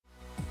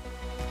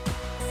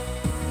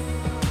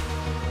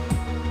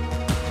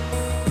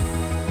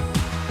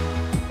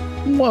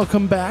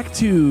Welcome back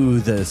to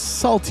the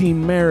Salty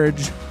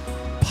Marriage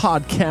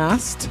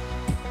Podcast.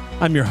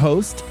 I'm your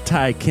host,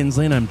 Ty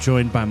Kinsley, and I'm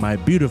joined by my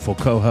beautiful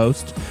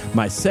co-host,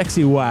 my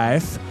sexy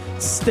wife,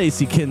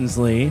 Stacy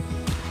Kinsley.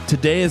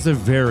 Today is a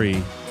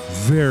very,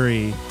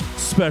 very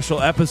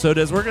special episode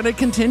as we're going to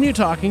continue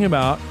talking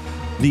about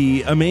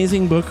the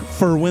amazing book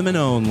For Women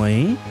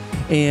Only.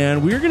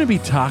 And we're going to be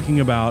talking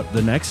about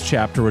the next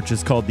chapter, which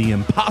is called The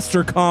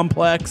Imposter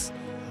Complex,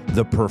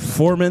 the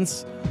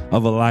performance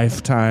of a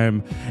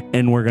lifetime.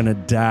 And we're going to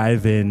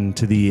dive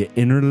into the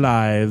inner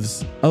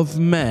lives of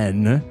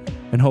men.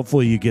 And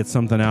hopefully you get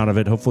something out of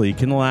it. Hopefully you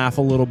can laugh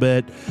a little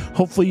bit.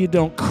 Hopefully you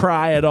don't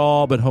cry at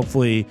all, but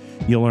hopefully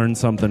you learn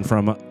something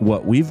from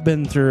what we've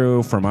been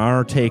through, from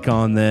our take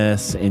on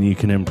this, and you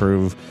can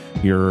improve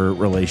your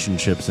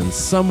relationships in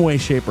some way,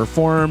 shape, or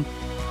form.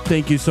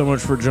 Thank you so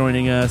much for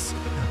joining us.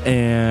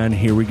 And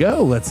here we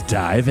go. Let's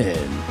dive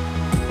in.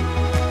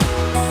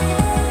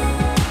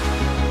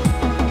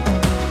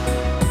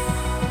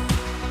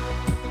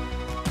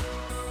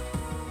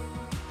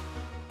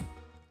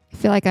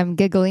 I feel like I'm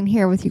giggling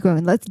here with you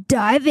going, let's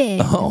dive in.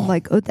 Oh. I'm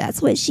like, oh,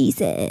 that's what she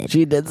said.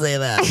 She did say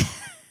that.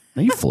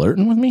 Are you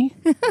flirting with me?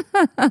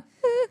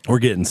 We're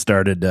getting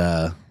started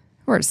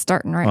We're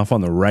starting right off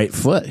on the right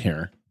foot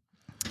here.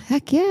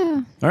 Heck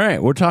yeah. All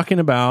right. We're talking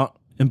about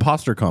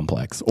imposter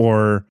complex,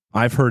 or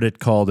I've heard it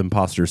called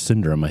imposter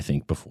syndrome, I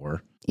think,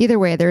 before. Either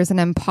way, there's an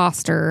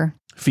imposter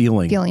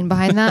Feeling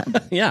behind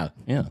that. Yeah.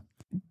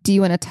 Do you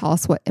want to tell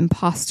us what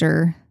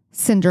imposter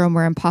syndrome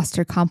or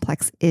imposter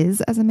complex is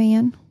as a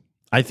man?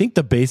 I think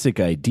the basic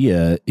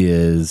idea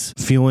is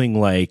feeling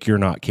like you're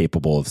not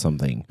capable of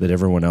something that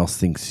everyone else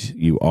thinks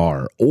you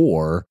are,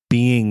 or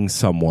being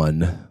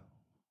someone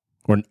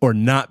or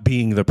not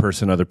being the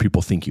person other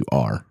people think you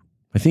are.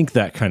 I think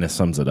that kind of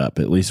sums it up,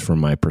 at least from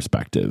my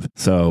perspective.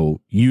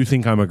 So you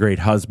think I'm a great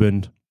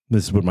husband.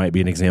 This might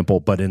be an example,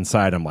 but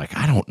inside I'm like,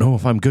 I don't know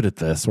if I'm good at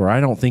this, or I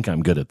don't think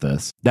I'm good at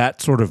this.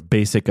 That sort of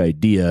basic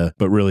idea,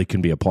 but really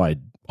can be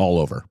applied all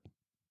over.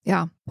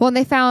 Yeah. Well, and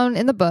they found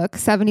in the book,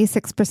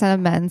 76%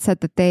 of men said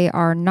that they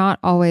are not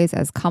always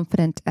as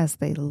confident as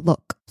they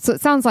look. So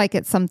it sounds like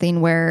it's something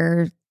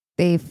where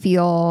they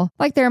feel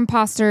like they're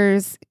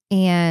imposters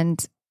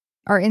and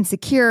are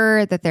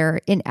insecure, that their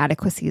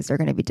inadequacies are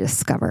going to be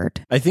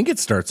discovered. I think it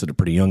starts at a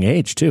pretty young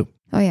age too.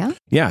 Oh, yeah?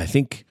 Yeah, I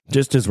think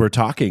just as we're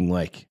talking,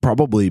 like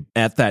probably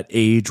at that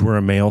age where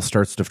a male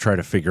starts to try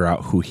to figure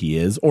out who he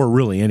is, or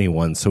really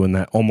anyone. So in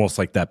that almost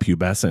like that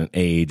pubescent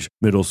age,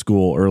 middle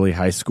school, early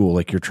high school,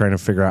 like you're trying to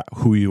figure out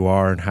who you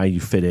are and how you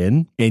fit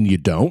in, and you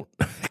don't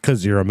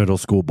because you're a middle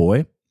school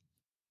boy.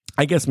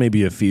 I guess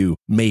maybe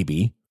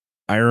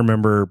I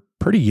remember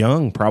pretty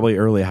young, probably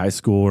early high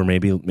school or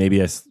maybe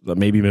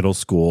middle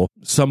school,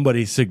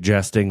 somebody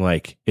suggesting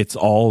like it's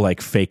all like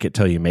fake it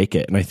till you make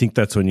it. And I think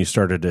that's when you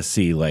started to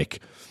see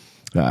like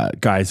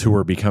guys who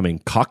were becoming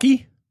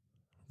cocky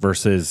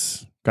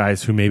versus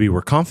guys who maybe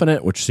were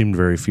confident, which seemed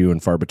very few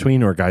and far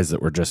between, or guys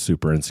that were just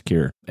super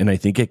insecure. And I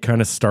think it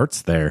kind of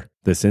starts there.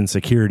 This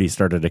insecurity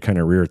started to kind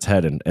of rear its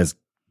head. And as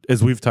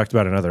we've talked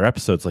about in other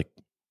episodes, like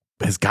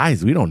as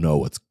guys, we don't know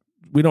what's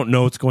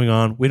going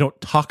on. We don't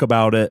talk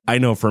about it. I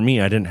know for me,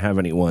 I didn't have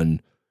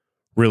anyone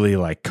really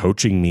like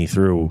coaching me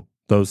through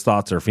those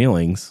thoughts or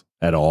feelings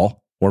at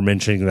all, or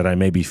mentioning that I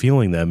may be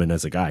feeling them. And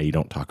as a guy, you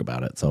don't talk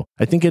about it. So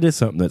I think it is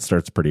something that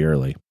starts pretty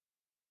early.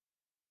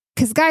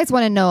 Because guys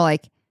want to know,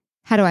 like,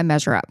 how do I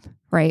measure up,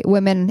 right?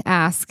 Women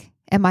ask,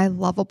 am I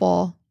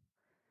lovable,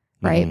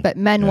 right? Mm-hmm. But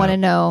men want to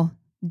know,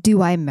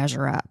 do I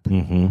measure up?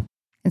 Mm-hmm.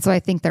 And so I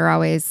think they're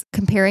always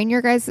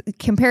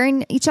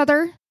comparing each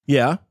other.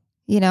 Yeah.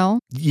 You know?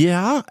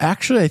 Yeah,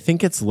 actually, I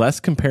think it's less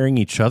comparing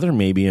each other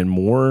maybe and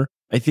more,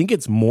 I think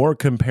it's more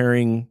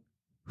comparing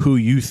who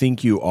you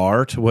think you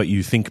are to what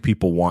you think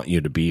people want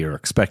you to be or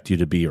expect you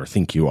to be or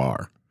think you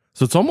are.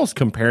 So it's almost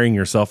comparing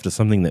yourself to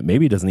something that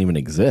maybe doesn't even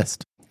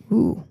exist.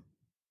 Ooh.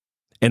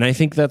 And I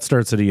think that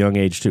starts at a young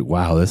age too.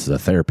 Wow, this is a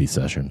therapy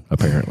session,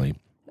 apparently.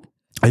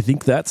 I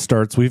think that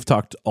starts, we've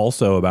talked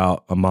also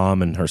about a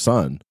mom and her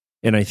son.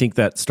 And I think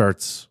that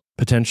starts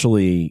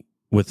potentially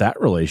with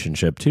that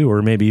relationship too,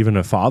 or maybe even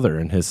a father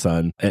and his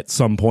son at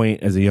some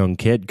point as a young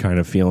kid kind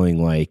of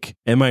feeling like,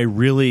 am I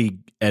really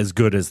as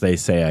good as they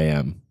say I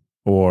am,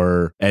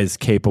 or as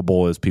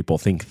capable as people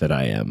think that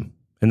I am?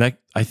 And that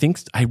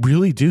I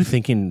really do,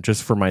 thinking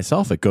just for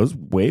myself, it goes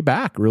way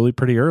back really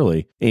pretty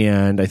early.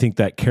 And I think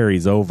that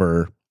carries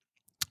over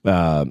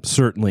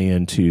certainly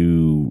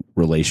into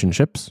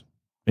relationships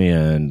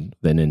and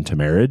then into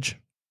marriage.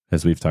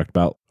 As we've talked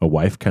about, a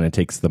wife kind of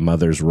takes the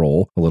mother's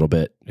role a little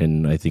bit.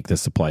 And I think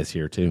this applies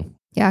here too.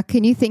 Yeah.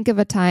 Can you think of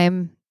a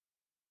time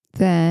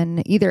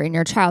then, either in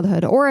your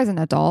childhood or as an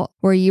adult,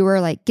 where you were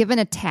like given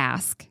a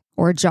task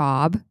or a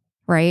job,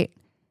 right?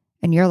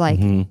 And you're like,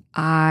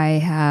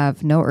 I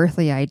have no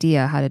earthly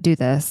idea how to do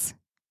this.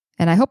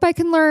 And I hope I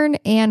can learn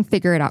and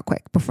figure it out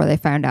quick before they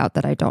find out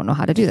that I don't know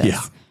how to do this.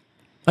 Yeah.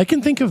 I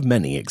can think of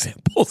many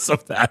examples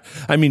of that.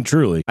 I mean,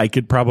 truly, I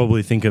could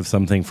probably think of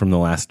something from the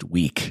last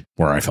week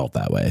where I felt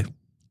that way.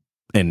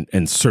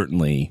 And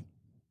certainly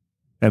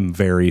am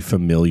very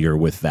familiar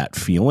with that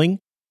feeling.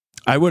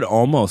 I would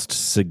almost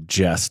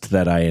suggest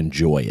that I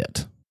enjoy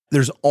it.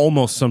 There's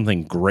almost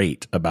something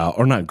great about,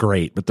 or not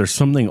great, but there's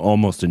something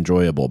almost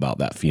enjoyable about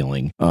that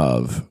feeling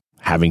of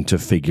having to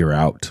figure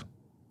out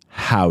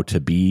how to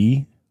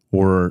be,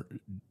 or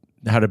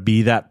how to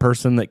be that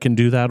person that can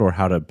do that, or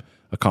how to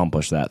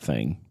accomplish that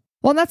thing.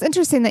 Well, and that's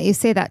interesting that you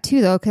say that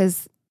too, though,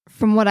 because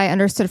from what I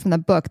understood from the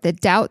book, the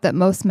doubt that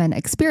most men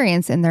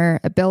experience in their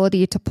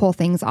ability to pull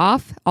things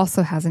off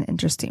also has an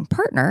interesting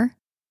partner,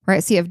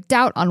 right? So you have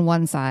doubt on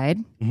one side,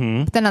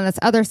 but then on this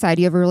other side,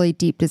 you have a really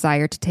deep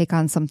desire to take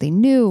on something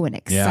new and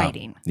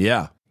exciting.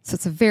 Yeah. So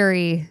it's a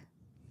very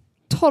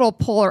total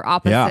polar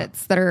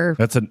opposites that are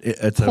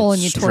it's pulling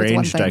a you towards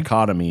one strange thing.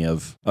 dichotomy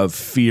of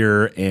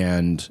fear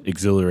and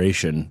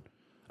exhilaration.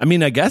 I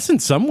mean, I guess in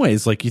some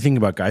ways, like you think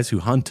about guys who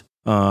hunt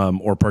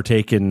or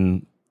partake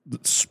in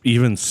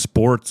even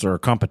sports or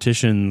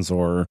competitions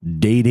or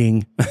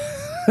dating,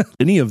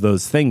 any of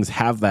those things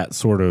have that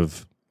sort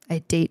of... I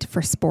date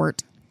for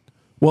sport.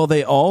 Well,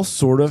 they all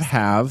sort of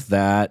have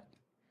that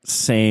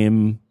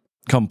same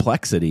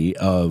complexity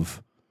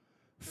of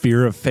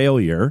fear of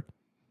failure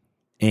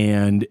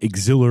and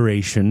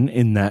exhilaration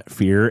in that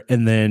fear,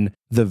 and then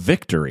the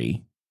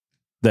victory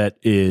that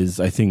is,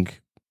 I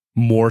think,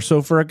 more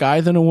so for a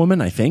guy than a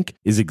woman, I think,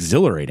 is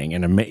exhilarating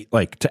and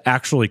like to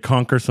actually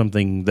conquer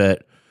something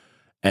that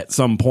at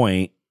some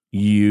point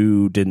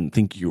you didn't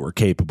think you were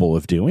capable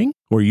of doing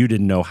or you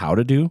didn't know how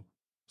to do.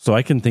 So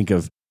I can think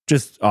of,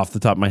 just off the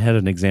top of my head,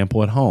 an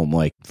example at home,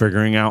 like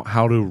figuring out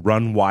how to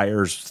run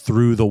wires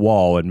through the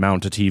wall and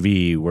mount a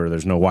TV where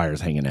there's no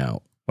wires hanging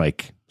out.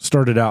 Like,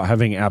 started out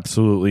having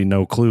absolutely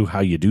no clue how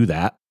you do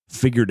that,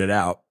 figured it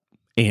out.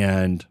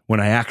 And when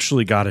I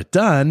actually got it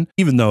done,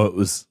 even though it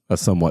was a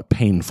somewhat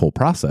painful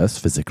process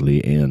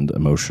physically and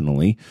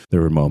emotionally,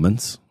 there were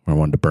moments where I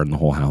wanted to burn the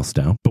whole house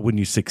down. But when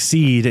you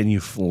succeed and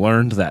you've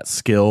learned that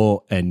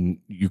skill and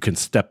you can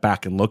step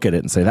back and look at it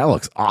and say, that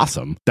looks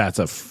awesome, that's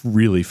a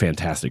really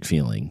fantastic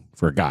feeling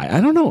for a guy.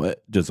 I don't know.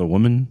 Does a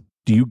woman,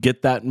 do you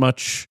get that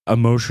much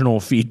emotional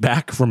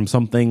feedback from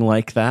something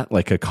like that?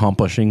 Like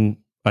accomplishing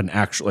an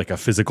actual, like a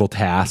physical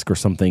task or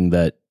something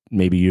that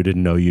maybe you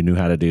didn't know you knew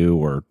how to do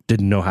or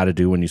didn't know how to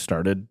do when you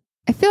started?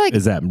 I feel like...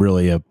 Is that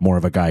really more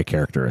of a guy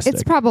characteristic?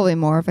 It's probably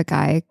more of a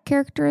guy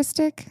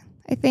characteristic,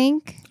 I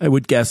think. I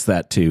would guess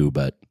that too,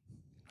 but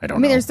I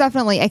don't know. There's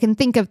definitely, I can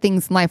think of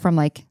things in life where I'm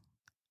like,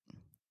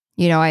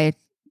 you know, I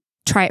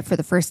try it for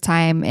the first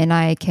time and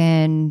I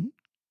can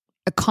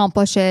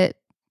accomplish it.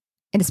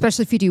 And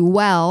especially if you do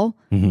well,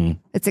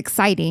 it's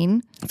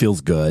exciting.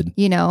 Feels good.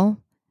 You know?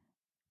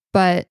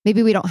 But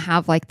maybe we don't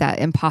have like that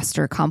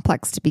imposter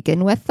complex to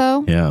begin with,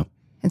 though. Yeah.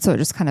 And so it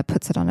just kind of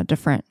puts it on a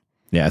different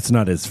it's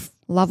not as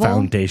level.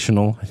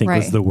 Foundational, I think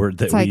was the word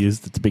that we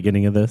used at the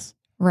beginning of this.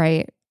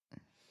 Right.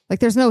 Like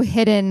there's no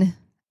hidden,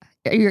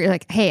 you're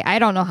like, hey, I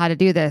don't know how to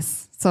do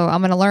this, so I'm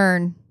going to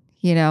learn,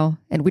 you know,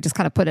 and we just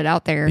kind of put it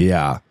out there.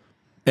 Yeah.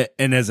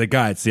 And as a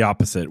guy, it's the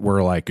opposite.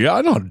 We're like, yeah,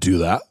 I know how to do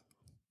that.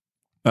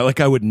 Like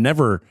I would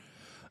never...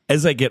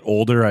 As I get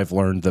older, I've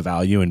learned the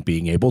value in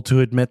being able to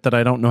admit that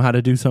I don't know how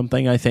to do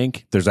something. I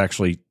think there's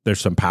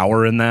some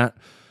power in that,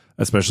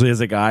 especially as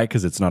a guy,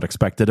 because it's not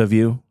expected of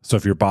you. So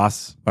if your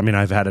boss, I mean,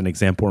 I've had an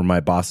example where my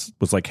boss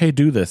was like, hey,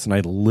 do this. And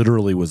I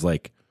literally was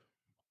like,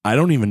 I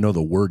don't even know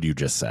the word you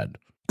just said.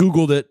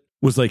 Googled it,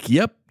 was like,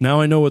 yep, now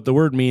I know what the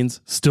word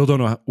means. Still don't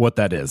know what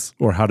that is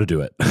or how to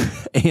do it.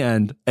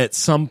 And at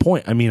some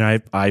point, I mean,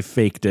 I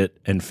faked it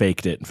and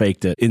faked it and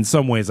faked it. In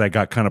some ways, I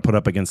got kind of put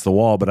up against the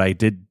wall, but I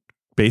did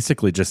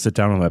basically just sit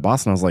down with my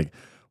boss and I was like,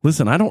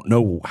 listen, I don't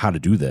know how to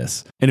do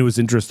this. And it was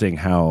interesting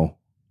how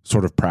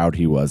sort of proud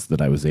he was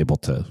that I was able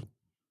to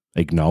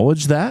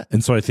acknowledge that.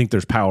 And so I think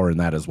there's power in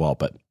that as well.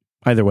 But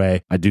either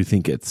way, I do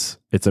think it's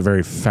a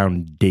very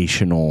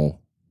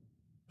foundational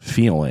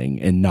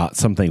feeling and not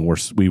something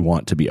we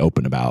want to be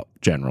open about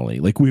generally.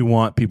 Like we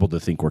want people to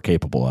think we're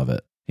capable of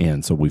it.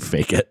 And so we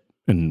fake it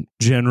and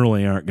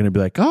generally aren't going to be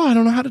like, oh, I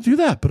don't know how to do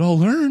that, but I'll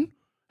learn.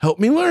 Help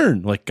me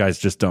learn. Like guys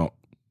just don't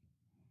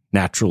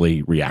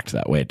naturally react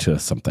that way to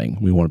something.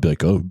 We want to be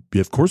like, oh,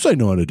 yeah, of course I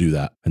know how to do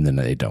that. And then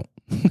they don't.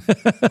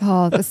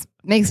 Oh, this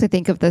makes me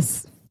think of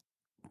this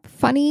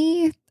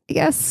funny, I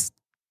guess,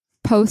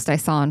 post I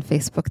saw on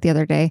Facebook the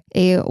other day.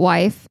 A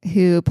wife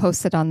who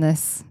posted on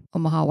this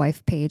Omaha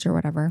wife page or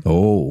whatever.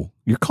 Oh,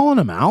 you're calling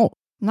them out.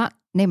 I'm not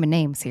naming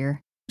names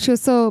here. She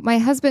was, so my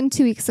husband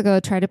 2 weeks ago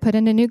tried to put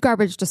in a new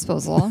garbage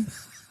disposal.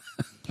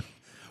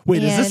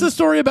 Wait, is this a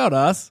story about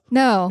us?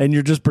 No. And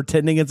you're just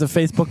pretending it's a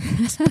Facebook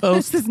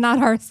post? This is not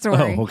our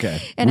story. Oh,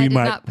 okay. And I did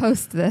not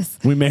post this.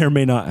 We may or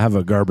may not have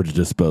a garbage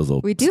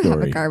disposal We do story.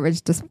 have a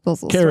garbage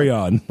disposal Carry story.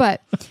 on.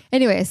 But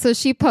anyway, so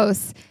she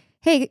posts,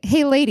 hey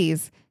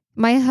ladies,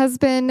 my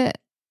husband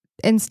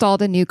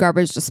installed a new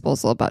garbage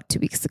disposal about 2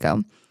 weeks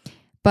ago,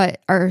 but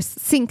our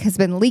sink has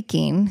been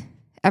leaking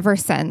ever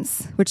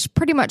since, which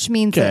pretty much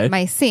means that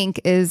my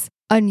sink is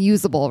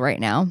unusable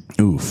right now.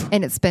 Oof.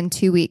 And it's been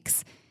 2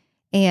 weeks.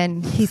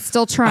 And he's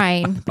still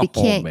trying, but he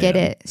can't get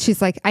it.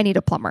 She's like, I need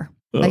a plumber.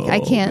 Like, I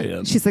can't.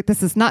 Man. She's like,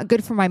 this is not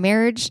good for my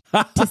marriage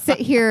to sit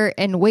here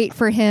and wait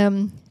for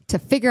him to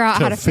figure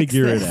out how to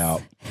figure fix it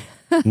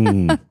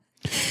this. out.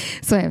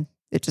 So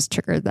it just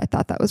triggered. I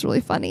thought that was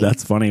really funny.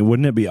 That's funny.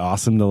 Wouldn't it be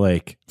awesome to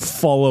like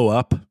follow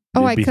up?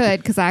 Oh, I could,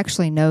 because I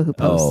actually know who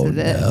posted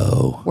it.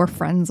 No. We're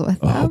friends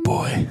with them. Oh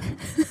boy.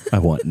 I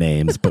want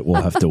names, but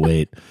we'll have to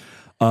wait.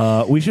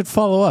 We should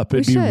follow up.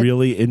 It'd be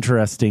really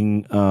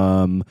interesting.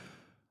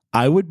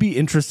 I would be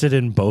interested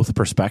in both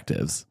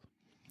perspectives.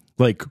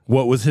 Like,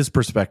 what was his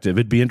perspective?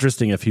 It'd be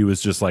interesting if he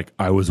was just like,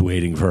 I was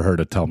waiting for her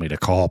to tell me to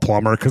call a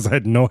plumber because I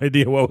had no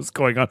idea what was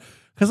going on.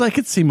 Because I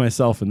could see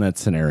myself in that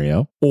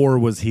scenario. Or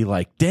was he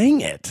like, dang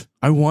it,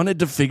 I wanted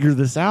to figure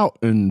this out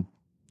and,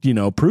 you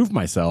know, prove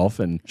myself.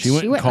 And she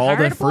went and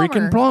called a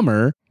freaking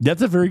plumber.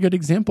 That's a very good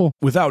example.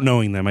 Without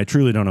knowing them, I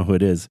truly don't know who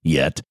it is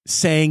yet.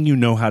 Saying you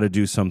know how to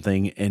do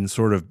something and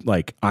sort of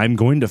like, I'm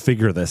going to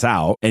figure this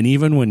out. And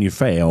even when you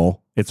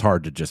fail, it's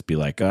hard to just be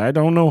like, I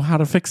don't know how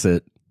to fix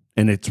it.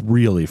 And it's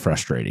really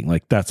frustrating.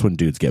 Like, that's when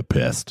dudes get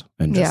pissed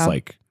and just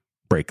like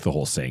break the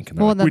whole sink. And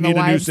like, we need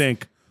a new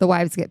sink. The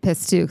wives get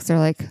pissed too, because they're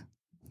like,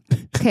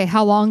 okay,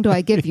 how long do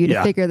I give you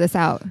to figure this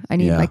out? I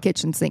need my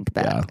kitchen sink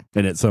back. Yeah.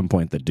 And at some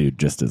point, the dude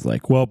just is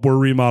like, well, we're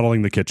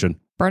remodeling the kitchen.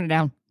 Burn it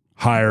down.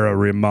 Hire a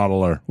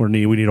remodeler. We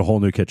need a whole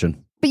new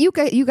kitchen. But you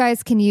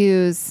guys can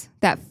use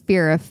that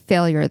fear of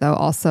failure, though,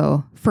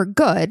 also for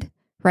good,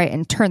 right?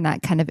 And turn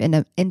that kind of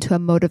into a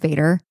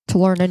motivator to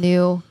learn a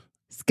new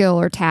skill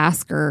or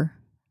task or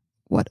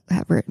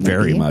whatever it may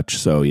Very be. much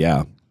so,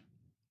 yeah.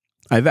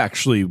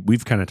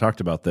 We've kind of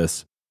talked about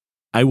this.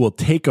 I will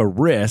take a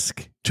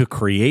risk to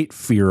create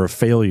fear of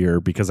failure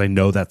because I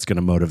know that's going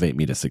to motivate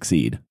me to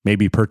succeed.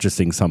 Maybe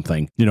purchasing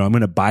something. You know, I'm going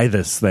to buy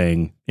this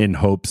thing in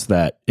hopes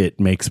that it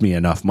makes me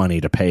enough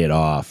money to pay it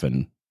off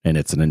and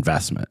it's an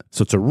investment.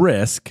 So it's a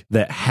risk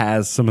that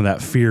has some of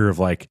that fear of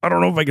like, I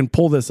don't know if I can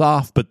pull this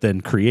off, but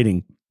then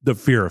creating the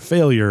fear of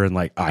failure and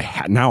like,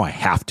 now I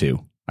have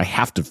to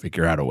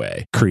figure out a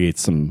way, create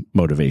some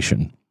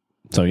motivation.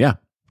 So yeah.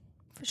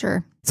 For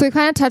sure. So we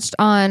kind of touched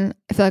on,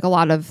 I feel like a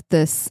lot of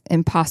this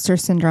imposter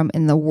syndrome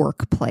in the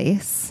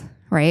workplace,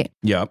 right?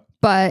 Yep.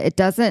 But it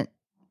doesn't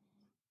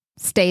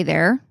stay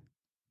there.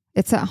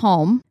 It's at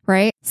home,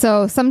 right?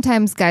 So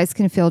sometimes guys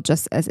can feel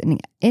just as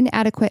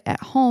inadequate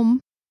at home.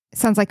 It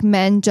sounds like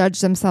men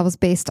judge themselves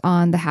based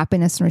on the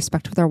happiness and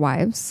respect of their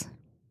wives.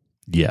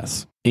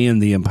 Yes.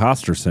 And the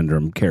imposter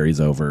syndrome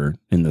carries over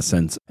in the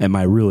sense, am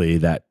I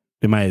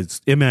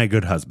a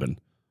good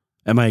husband?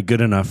 Am I good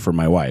enough for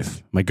my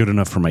wife? Am I good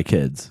enough for my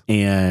kids?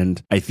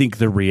 And I think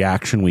the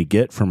reaction we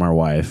get from our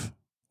wife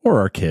or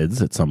our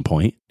kids at some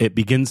point, it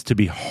begins to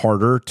be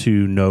harder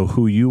to know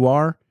who you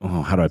are.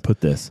 Oh, how do I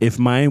put this? If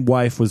my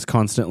wife was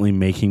constantly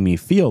making me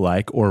feel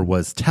like or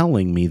was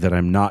telling me that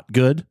I'm not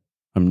good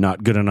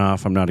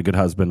enough, I'm not a good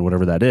husband,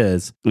 whatever that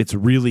is, it's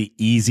really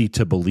easy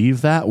to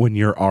believe that when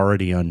you're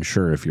already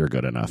unsure if you're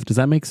good enough. Does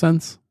that make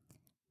sense?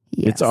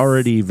 Yes. It's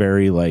already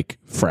very like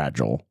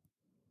fragile.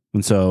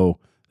 And so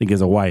I think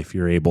as a wife,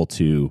 you're able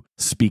to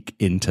speak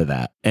into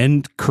that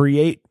and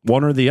create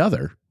one or the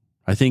other.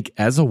 I think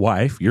as a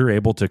wife, you're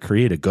able to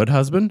create a good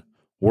husband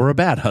or a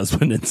bad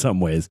husband in some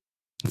ways.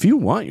 If you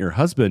want your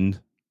husband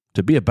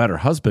to be a better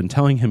husband,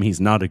 telling him he's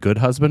not a good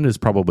husband is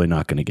probably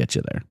not going to get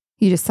you there.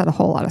 You just said a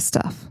whole lot of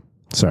stuff.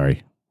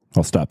 Sorry.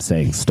 I'll stop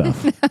saying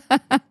stuff.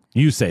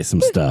 You say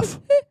some stuff.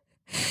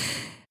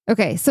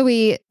 Okay. So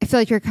I feel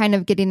like you're kind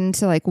of getting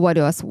into like, what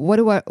do us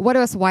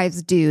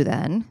wives do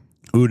then?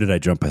 Ooh, did I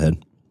jump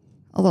ahead?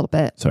 A little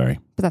bit. Sorry.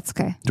 But that's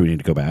okay. Do we need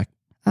to go back?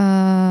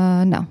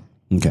 No.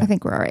 Okay. I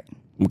think we're all right.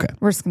 Okay.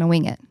 We're just going to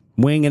wing it.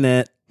 Winging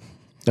it.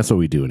 That's what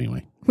we do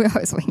anyway. We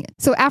always wing it.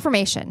 So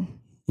affirmation.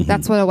 Mm-hmm.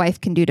 That's what a wife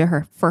can do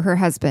for her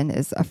husband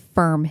is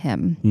affirm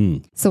him.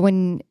 Mm. So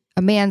when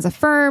a man's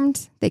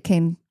affirmed,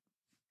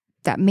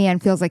 that man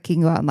feels like he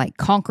can go out and like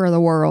conquer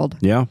the world.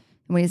 Yeah. And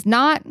when he's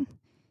not,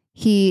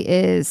 he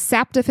is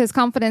sapped of his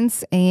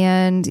confidence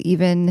and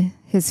even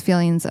his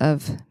feelings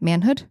of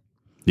manhood.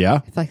 Yeah. I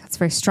feel like that's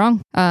very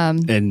strong.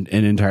 And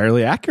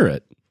entirely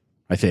accurate,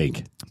 I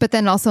think. But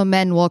then also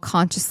men will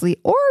consciously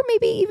or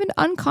maybe even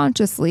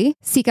unconsciously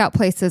seek out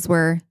places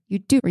where you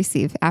do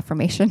receive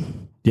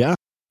affirmation. Yeah.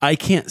 I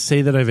can't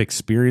say that I've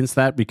experienced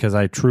that because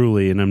I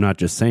truly, and I'm not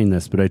just saying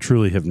this, but I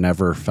truly have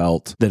never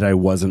felt that I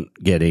wasn't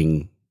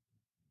getting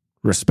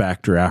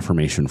respect or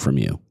affirmation from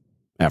you,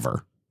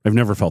 ever. I've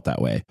never felt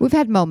that way. We've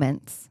had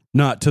moments.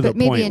 Not to the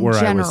point where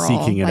I was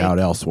seeking it out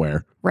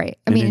elsewhere. Right.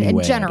 I mean,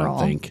 in general. I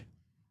don't think.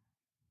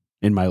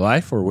 In my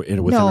life or within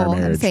our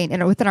marriage? No, I'm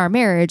saying within our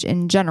marriage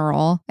in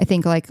general. I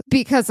think like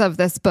because of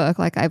this book,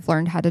 like I've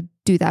learned how to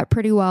do that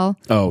pretty well.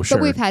 Oh, sure.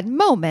 But we've had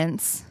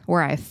moments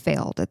where I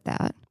failed at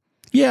that.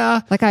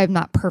 Yeah. Like I'm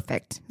not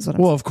perfect is what I'm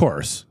saying. Well, of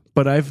course.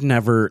 But I've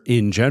never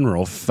in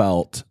general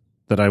felt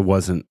that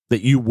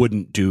that you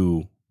wouldn't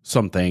do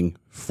something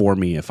for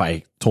me if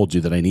I told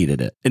you that I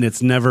needed it. And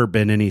it's never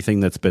been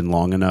anything that's been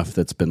long enough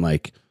that's been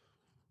like,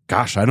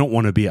 gosh, I don't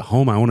want to be at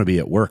home. I want to be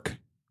at work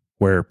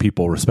where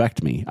people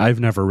respect me.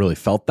 I've never really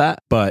felt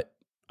that, but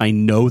I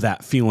know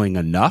that feeling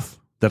enough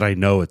that I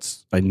know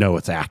it's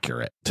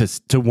accurate.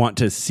 To want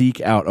to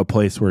seek out a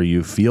place where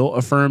you feel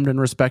affirmed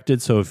and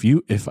respected. So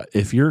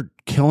if you're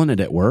killing it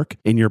at work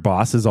and your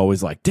boss is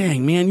always like,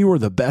 dang man, you were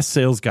the best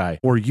sales guy,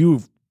 or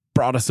you've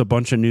brought us a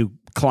bunch of new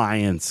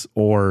clients,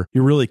 or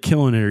you're really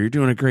killing it, or you're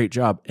doing a great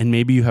job. And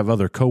maybe you have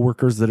other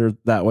coworkers that are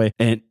that way.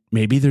 And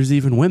maybe there's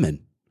even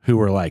women who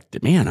are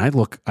like, man, I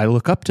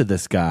look up to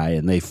this guy,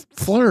 and they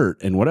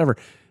flirt and whatever.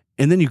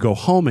 And then you go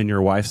home and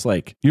your wife's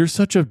like, you're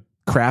such a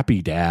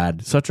crappy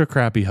dad, such a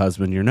crappy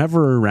husband. You're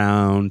never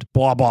around,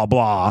 blah, blah,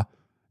 blah.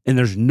 And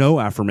there's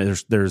no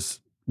affirmation.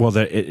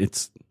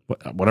 It's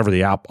whatever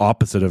the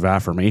opposite of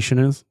affirmation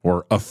is,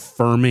 or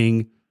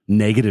affirming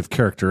negative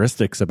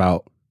characteristics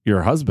about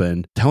your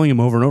husband, telling him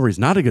over and over he's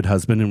not a good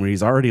husband. And when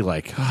he's already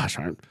like, gosh,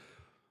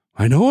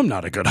 I know I'm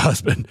not a good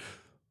husband,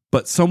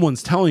 but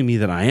someone's telling me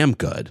that I am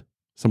good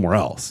somewhere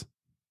else.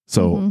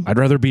 So I'd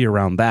rather be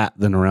around that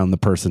than around the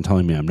person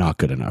telling me I'm not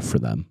good enough for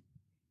them.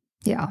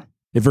 Yeah.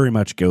 It very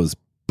much goes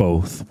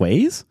both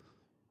ways.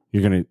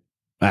 You're going to,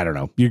 I don't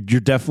know, you're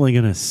definitely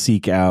going to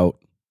seek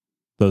out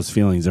those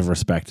feelings of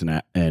respect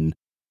and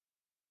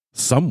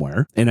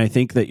somewhere. And I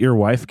think that your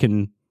wife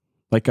can,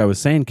 like I was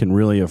saying, can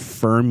really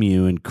affirm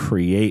you and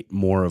create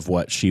more of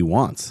what she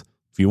wants.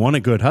 If you want a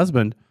good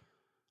husband,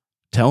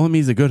 tell him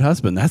he's a good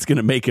husband. That's going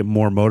to make him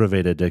more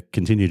motivated to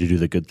continue to do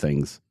the good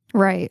things.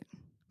 Right.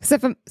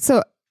 So,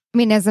 I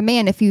mean, as a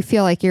man, if you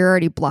feel like you're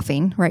already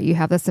bluffing, right, you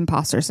have this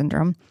imposter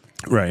syndrome.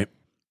 Right.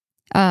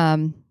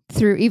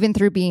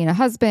 Through being a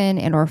husband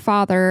and or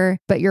father,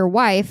 but your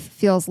wife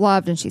feels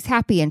loved and she's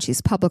happy and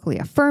she's publicly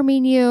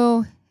affirming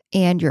you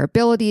and your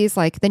abilities,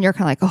 like, then you're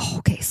kind of like, oh,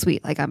 okay,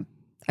 sweet. Like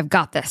I've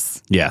got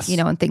this. Yes.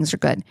 And things are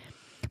good.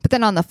 But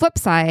then on the flip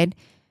side,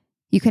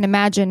 you can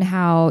imagine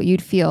how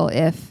you'd feel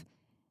if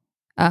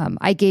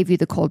I gave you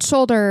the cold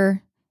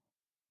shoulder,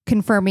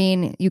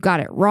 confirming you got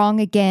it wrong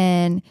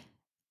again,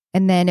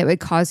 and then it would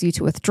cause you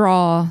to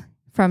withdraw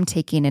from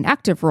taking an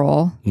active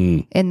role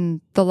in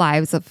the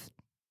lives of,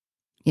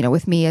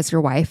 with me as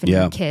your wife and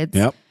your kids,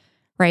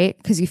 right?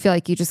 Because you feel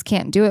like you just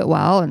can't do it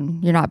well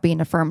and you're not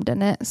being affirmed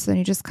in it. So then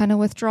you just kind of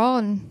withdraw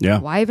and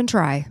why even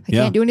try? I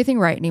can't do anything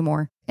right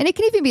anymore. And it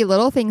can even be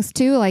little things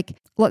too. Like,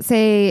 let's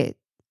say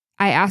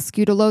I ask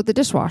you to load the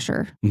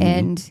dishwasher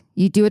and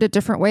you do it a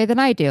different way than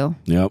I do.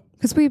 Yep.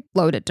 Because we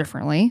load it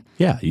differently.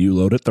 Yeah, you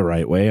load it the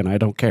right way and I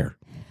don't care.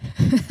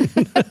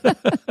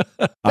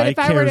 I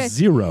care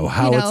zero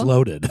how it's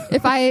loaded.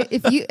 if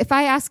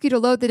I ask you to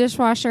load the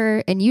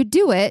dishwasher and you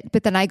do it,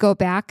 but then I go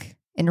back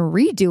and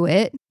redo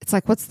it, it's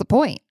like, what's the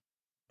point?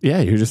 Yeah,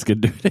 you're just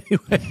going to do it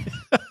anyway.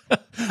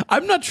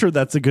 I'm not sure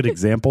that's a good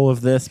example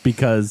of this,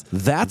 because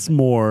that's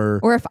more...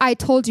 Or if I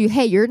told you,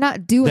 hey, you're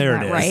not doing there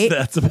that it is. right.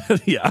 That's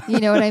about, yeah. You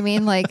know what I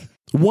mean? Like,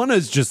 one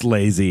is just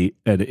lazy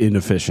and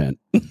inefficient.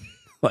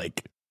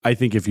 Like, I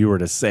think if you were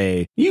to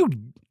say, you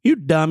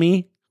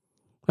dummy,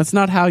 that's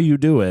not how you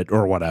do it,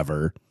 or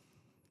whatever.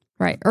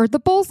 Right. Or the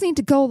bowls need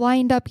to go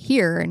lined up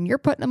here and you're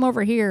putting them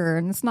over here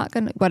and it's not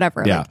going to,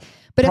 whatever. Yeah. Like,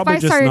 but probably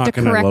if I started to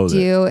correct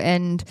you it.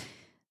 and,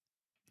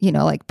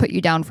 like put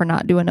you down for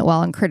not doing it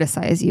well and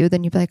criticize you,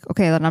 then you'd be like,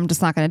 okay, then I'm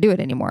just not going to do it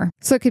anymore.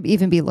 So it could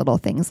even be little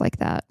things like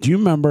that. Do you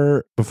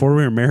remember before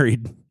we were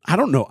married? I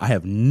don't know. I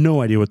have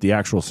no idea what the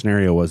actual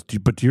scenario was.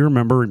 But do you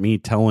remember me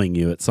telling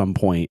you at some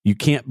point, you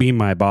can't be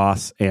my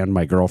boss and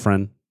my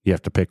girlfriend? You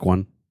have to pick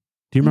one.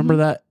 Do you remember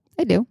that?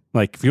 I do.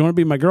 Like, if you want to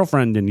be my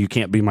girlfriend, then you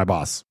can't be my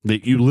boss.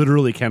 That you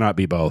literally cannot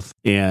be both.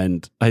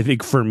 And I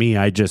think for me,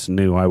 I just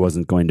knew I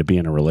wasn't going to be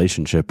in a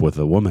relationship with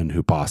a woman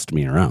who bossed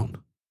me around.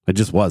 I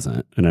just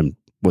wasn't. And I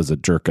was a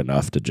jerk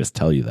enough to just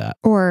tell you that.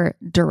 Or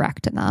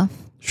direct enough.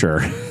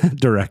 Sure.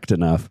 Direct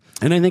enough.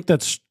 And I think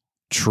that's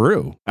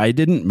true. I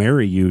didn't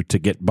marry you to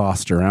get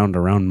bossed around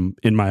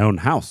in my own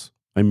house.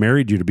 I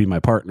married you to be my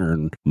partner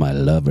and my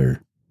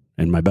lover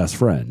and my best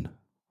friend.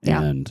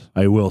 Yeah. And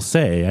I will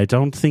say,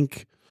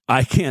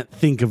 I can't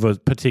think of a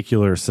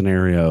particular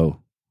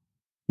scenario,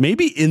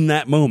 maybe in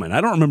that moment.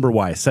 I don't remember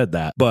why I said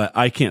that, but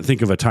I can't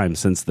think of a time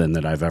since then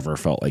that I've ever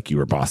felt like you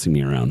were bossing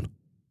me around.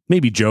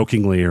 Maybe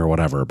jokingly or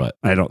whatever, but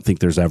I don't think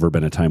there's ever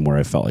been a time where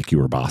I felt like you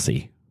were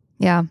bossy.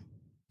 Yeah.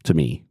 To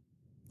me.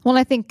 Well,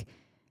 I think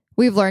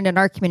we've learned in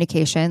our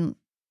communication,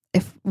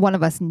 if one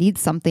of us needs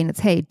something,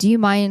 it's, hey, do you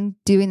mind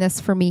doing this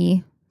for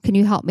me? Can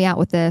you help me out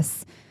with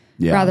this?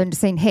 Yeah. Rather than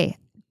just saying, hey,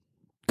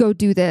 go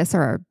do this,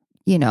 or,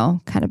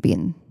 kind of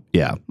being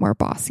more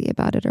bossy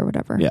about it or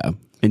whatever. Yeah.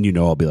 And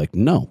I'll be like,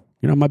 no,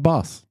 you're not my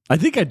boss. I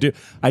think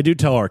I do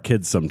tell our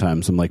kids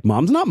sometimes, I'm like,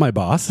 mom's not my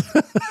boss.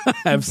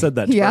 I've said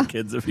that to our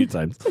kids a few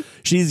times.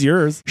 She's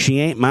yours. She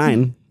ain't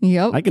mine.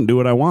 Yep. I can do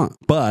what I want.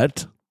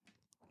 But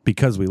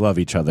because we love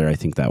each other, I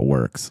think that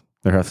works.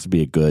 There has to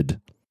be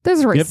there's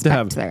a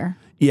respect there.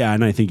 Yeah.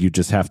 And I think you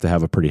just have to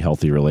have a pretty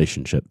healthy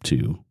relationship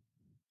to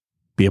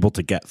be able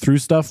to get through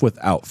stuff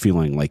without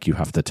feeling like you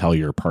have to tell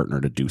your partner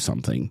to do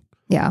something.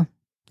 Yeah.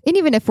 And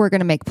even if we're going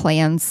to make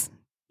plans,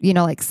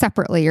 like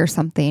separately or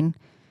something,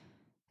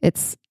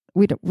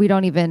 we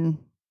don't even,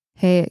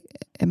 hey,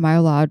 am I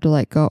allowed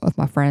to go out with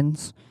my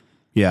friends?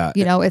 Yeah.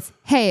 You know, it's,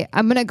 hey,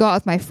 I'm going to go out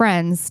with my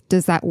friends.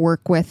 Does that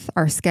work with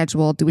our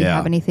schedule? Do we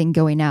have anything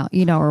going out,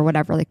 you know, or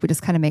whatever? Like we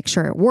just kind of make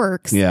sure it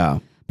works. Yeah.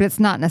 But it's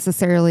not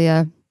necessarily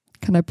a,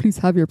 can I please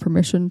have your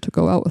permission to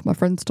go out with my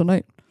friends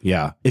tonight?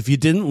 Yeah. If you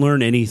didn't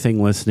learn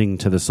anything listening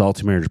to the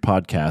Salty Marriage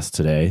podcast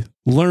today,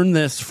 learn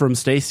this from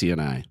Stacy and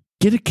I.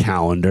 Get a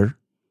calendar.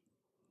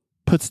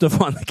 Put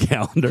stuff on the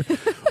calendar.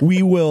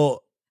 We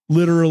will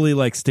literally,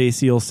 like,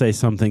 Stacy will say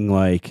something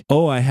like,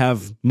 oh, I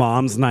have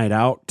mom's night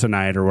out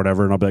tonight or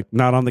whatever. And I'll be like,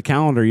 not on the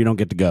calendar. You don't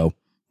get to go.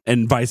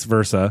 And vice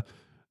versa.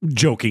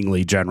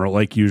 Jokingly general.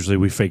 Like, usually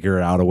we figure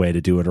out a way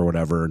to do it or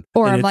whatever.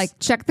 Or I'm like,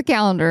 check the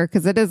calendar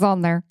because it is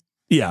on there.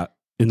 Yeah.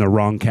 In the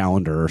wrong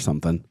calendar or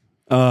something.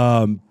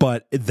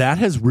 But that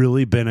has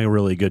really been a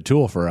really good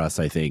tool for us,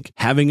 I think.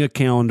 Having a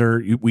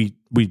calendar, we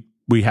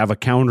have a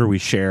calendar we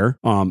share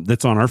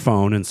that's on our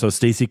phone. And so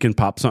Stacy can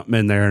pop something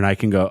in there and I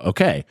can go,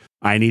 okay,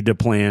 I need to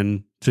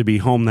plan to be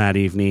home that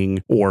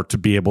evening or to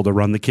be able to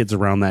run the kids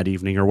around that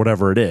evening or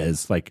whatever it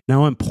is. Like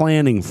now I'm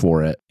planning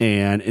for it.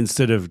 And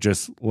instead of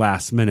just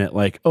last minute,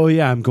 like, oh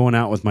yeah, I'm going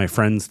out with my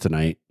friends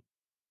tonight.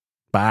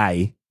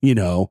 Bye. You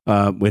know,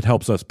 it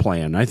helps us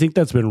plan. I think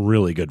that's been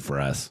really good for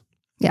us.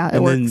 Yeah, it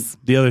and works.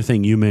 Then the other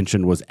thing you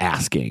mentioned was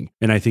asking.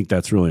 And I think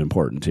that's really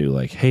important too.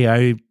 Like,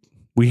 hey,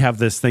 we have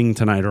this thing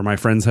tonight, or my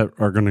friends are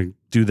going to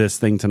do this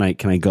thing tonight.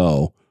 Can I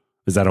go?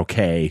 Is that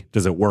okay?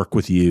 Does it work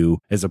with you?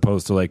 As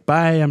opposed to like,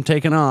 bye, I'm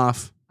taking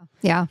off.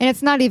 Yeah. And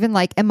it's not even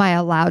like, am I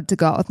allowed to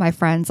go out with my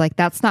friends? Like,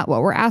 that's not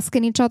what we're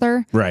asking each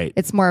other. Right.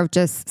 It's more of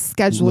just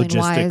scheduling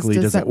wise.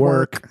 Does it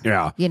work?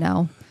 Yeah. You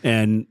know?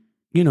 And,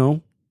 you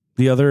know,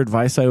 the other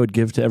advice I would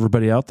give to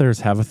everybody out there is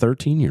have a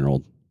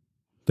 13-year-old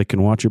that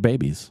can watch your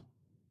babies.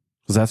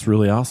 Because that's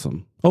really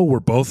awesome. Oh,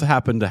 we're both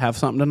happen to have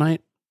something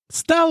tonight?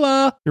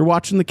 Stella, you're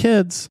watching the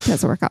kids.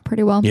 Does work out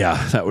pretty well.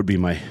 Yeah, that would be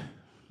my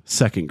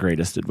second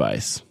greatest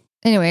advice.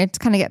 Anyway, to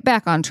kind of get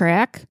back on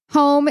track,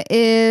 home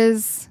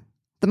is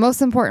the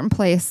most important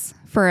place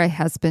for a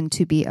husband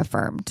to be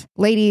affirmed.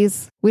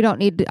 Ladies, we don't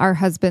need our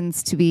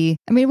husbands to be,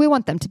 I mean, we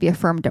want them to be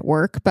affirmed at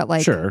work, but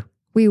like, sure.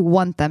 We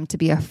want them to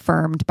be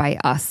affirmed by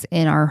us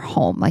in our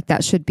home. Like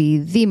that should be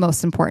the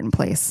most important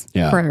place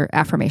for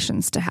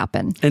affirmations to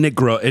happen. And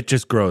it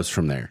just grows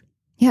from there.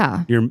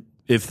 Yeah.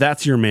 If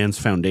that's your man's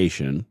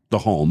foundation, the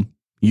home,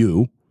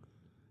 you,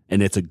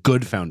 and it's a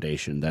good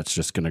foundation, that's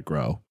just going to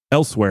grow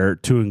elsewhere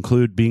to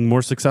include being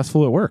more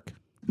successful at work.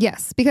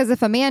 Yes. Because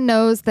if a man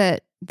knows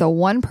that the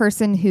one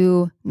person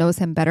who knows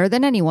him better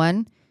than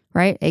anyone,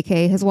 right,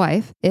 aka his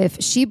wife,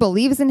 if she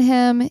believes in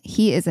him,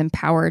 he is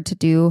empowered to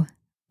do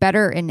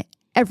better in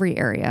every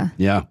area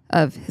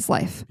of his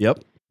life. Yep.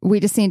 We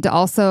just need to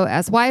also,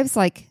 as wives,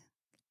 like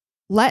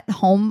let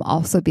home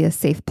also be a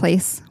safe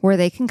place where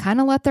they can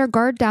kind of let their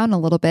guard down a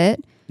little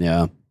bit.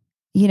 Yeah.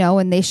 You know,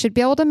 and they should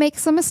be able to make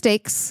some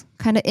mistakes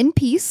kind of in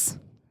peace.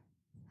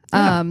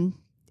 Yeah.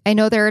 I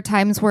know there are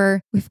times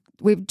where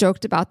we've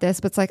joked about this,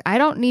 but it's like, I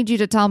don't need you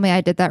to tell me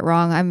I did that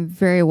wrong. I'm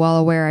very well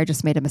aware I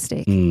just made a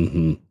mistake.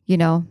 Mm-hmm. You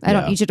know, I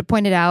don't need you to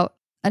point it out.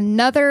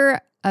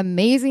 Another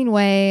amazing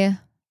way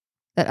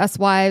that us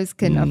wives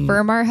can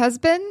affirm our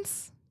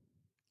husbands.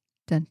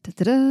 Dun, dun,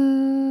 dun,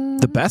 dun.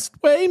 The best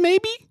way,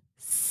 maybe?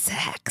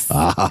 Sex.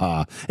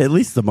 At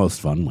least the most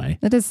fun way.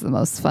 It is the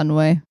most fun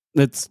way.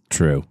 It's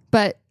true.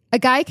 But a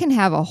guy can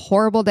have a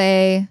horrible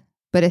day,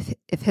 but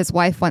if his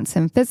wife wants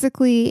him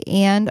physically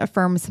and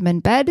affirms him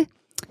in bed,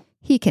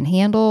 he can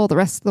handle the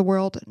rest of the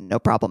world no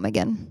problem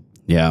again.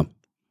 Yeah.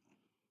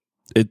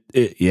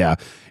 Yeah.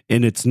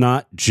 And it's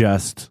not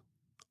just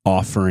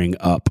offering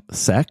up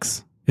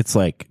sex. It's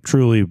like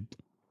truly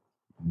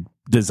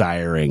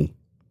desiring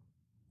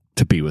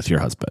to be with your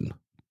husband.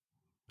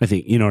 I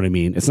think, you know what I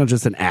mean? It's not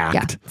just an act.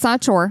 Yeah, it's not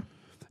a chore.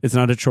 It's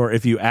not a chore.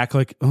 If you act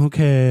like,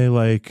 okay,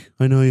 like,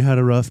 I know you had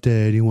a rough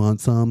day. Do you want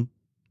some?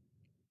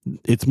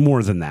 It's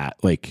more than that.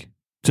 Like,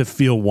 to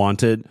feel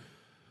wanted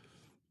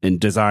and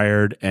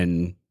desired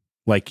and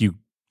like you,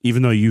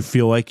 even though you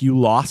feel like you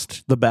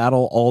lost the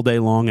battle all day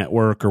long at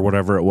work or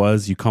whatever it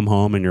was, you come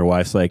home and your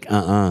wife's like,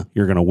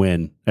 you're going to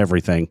win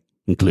everything,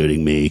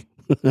 including me.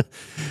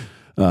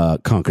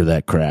 Conquer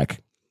that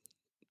crack.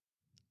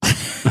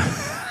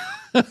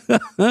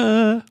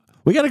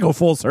 We got to go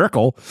full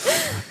circle.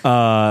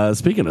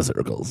 Speaking of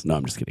circles, no,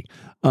 I'm just kidding.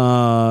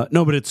 No,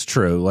 but it's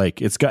true.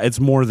 Like it's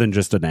more than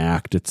just an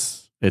act.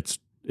 It's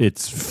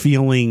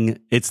feeling,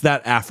 it's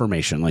that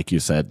affirmation, like you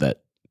said,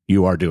 that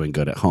you are doing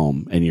good at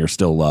home and you're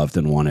still loved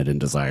and wanted and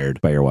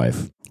desired by your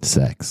wife.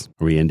 Sex.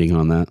 Are we ending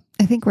on that?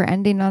 I think we're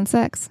ending on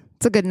sex.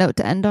 It's a good note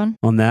to end on.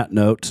 On that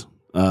note,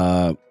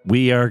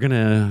 we are going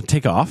to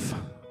take off.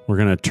 We're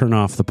going to turn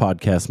off the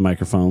podcast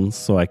microphones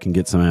so I can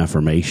get some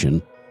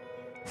affirmation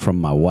from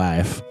my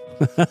wife.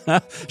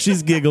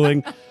 She's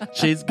giggling.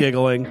 She's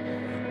giggling.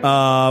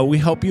 We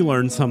hope you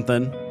learned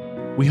something.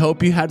 We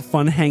hope you had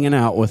fun hanging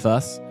out with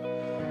us.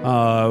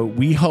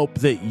 We hope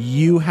that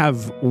you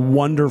have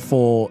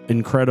wonderful,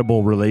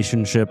 incredible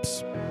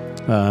relationships,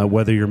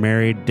 whether you're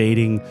married,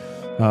 dating,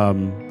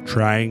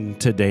 trying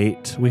to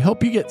date. We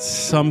hope you get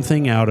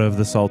something out of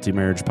the Salty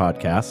Marriage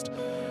podcast.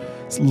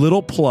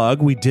 Little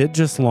plug, we did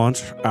just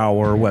launch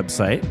our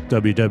website,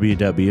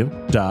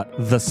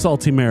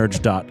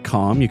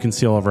 www.thesaltymarriage.com. You can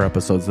see all of our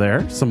episodes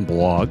there, some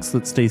blogs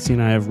that Stacy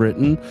and I have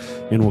written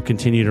and will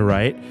continue to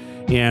write.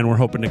 And we're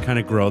hoping to kind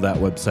of grow that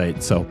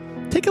website. So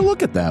take a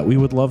look at that. We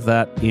would love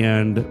that.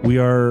 And we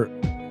are,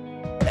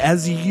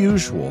 as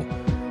usual,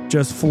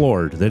 just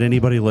floored that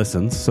anybody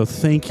listens. So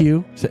thank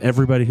you to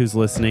everybody who's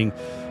listening,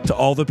 to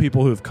all the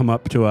people who have come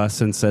up to us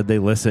and said they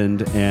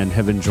listened and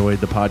have enjoyed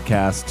the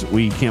podcast.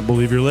 We can't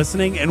believe you're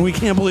listening, and we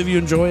can't believe you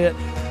enjoy it.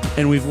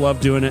 And we've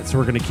loved doing it, so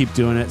we're going to keep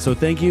doing it. So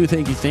thank you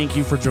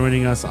for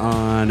joining us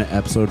on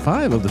episode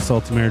 5 of the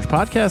Salty Marriage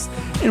Podcast.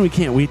 And we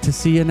can't wait to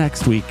see you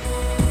next week.